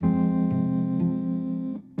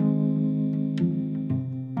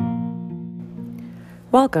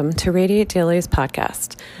Welcome to Radiate Daily's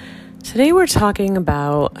podcast. Today we're talking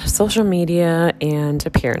about social media and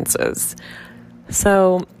appearances.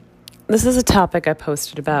 So this is a topic I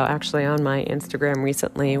posted about actually on my Instagram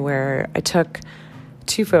recently where I took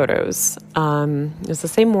two photos. It was the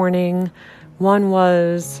same morning. One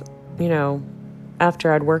was,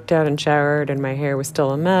 after I'd worked out and showered and my hair was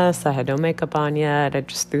still a mess. I had no makeup on yet. I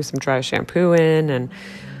just threw some dry shampoo in and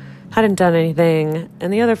hadn't done anything.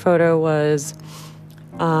 And the other photo was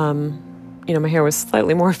my hair was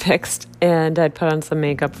slightly more fixed and I'd put on some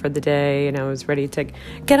makeup for the day and I was ready to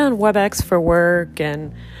get on WebEx for work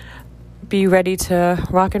and be ready to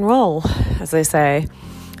rock and roll, as they say.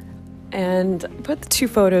 And I put the two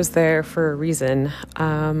photos there for a reason,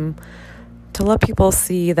 to let people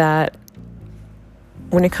see that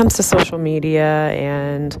when it comes to social media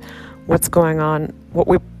and what's going on, what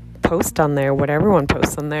we post on there, what everyone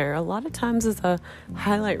posts on there, a lot of times is a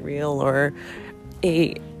highlight reel or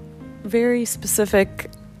a very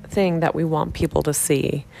specific thing that we want people to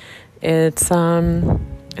see. It's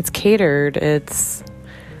catered, it's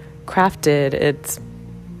crafted, it's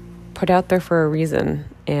put out there for a reason,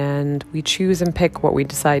 and we choose and pick what we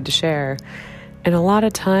decide to share. And a lot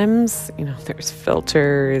of times, there's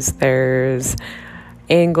filters, there's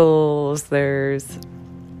angles, there's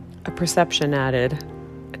a perception added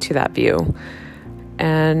to that view.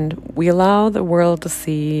 And we allow the world to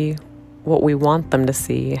see what we want them to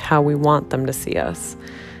see, how we want them to see us.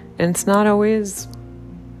 And it's not always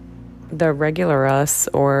the regular us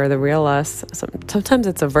or the real us. Sometimes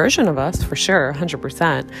it's a version of us, for sure,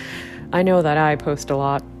 100%. I know that I post a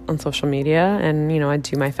lot on social media and, I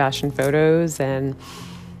do my fashion photos and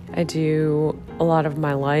I do a lot of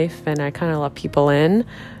my life and I kind of let people in.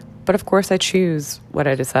 But of course I choose what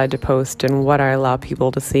I decide to post and what I allow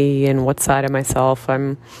people to see and what side of myself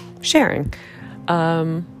I'm sharing.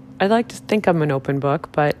 I like to think I'm an open book,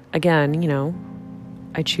 but again,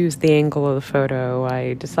 I choose the angle of the photo.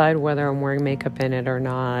 I decide whether I'm wearing makeup in it or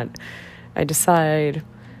not. I decide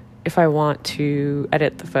if I want to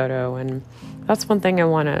edit the photo. And that's one thing I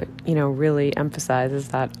want to, really emphasize is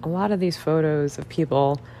that a lot of these photos of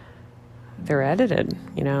people, they're edited,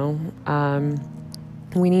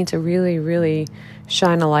 We need to really, really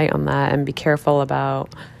shine a light on that and be careful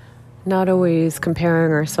about not always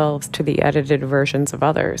comparing ourselves to the edited versions of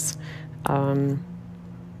others.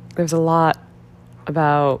 There's a lot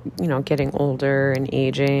about, getting older and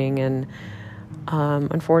aging and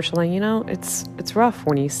unfortunately, it's rough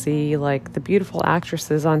when you see like the beautiful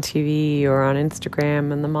actresses on TV or on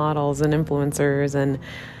Instagram and the models and influencers and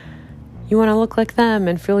you want to look like them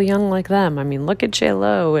and feel young like them. I mean, look at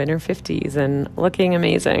J.Lo in her 50s and looking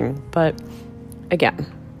amazing. But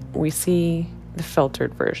again, we see the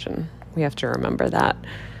filtered version. We have to remember that.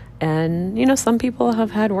 And, some people have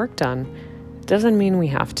had work done. It doesn't mean we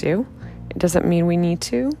have to. It doesn't mean we need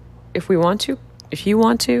to. If we want to, if you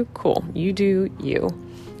want to, cool. You do you.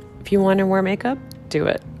 If you want to wear makeup, do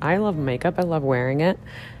it. I love makeup. I love wearing it.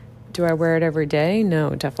 Do I wear it every day?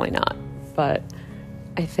 No, definitely not. But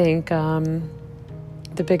I think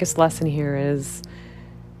the biggest lesson here is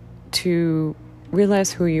to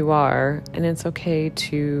realize who you are, and it's okay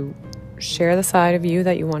to share the side of you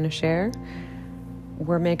that you want to share.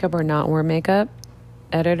 Wear makeup or not wear makeup,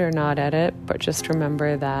 edit or not edit, but just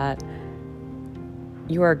remember that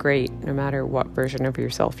you are great no matter what version of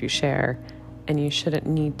yourself you share, and you shouldn't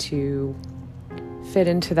need to fit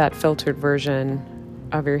into that filtered version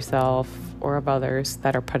of yourself or of others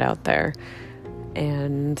that are put out there.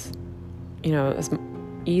 And, as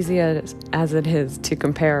easy as it is to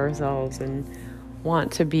compare ourselves and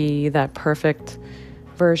want to be that perfect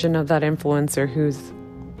version of that influencer who's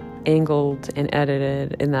angled and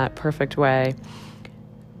edited in that perfect way,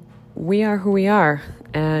 we are who we are,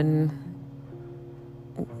 and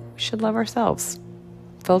we should love ourselves,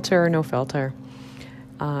 filter or no filter.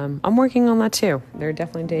 I'm working on that too. There are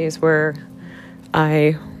definitely days where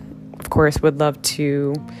I, of course, would love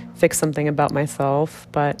to fix something about myself,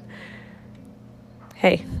 but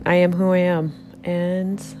hey, I am who I am,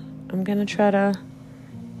 and I'm gonna try to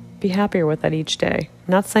be happier with that each day.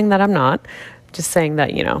 Not saying that I'm not, just saying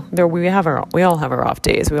that, we all have our off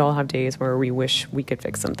days. We all have days where we wish we could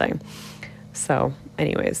fix something. So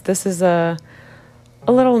anyways, this is a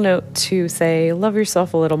little note to say, love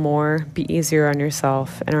yourself a little more, be easier on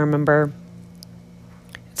yourself, and remember,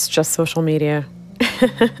 it's just social media.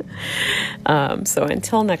 So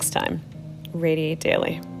until next time, Radiate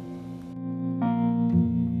Daily.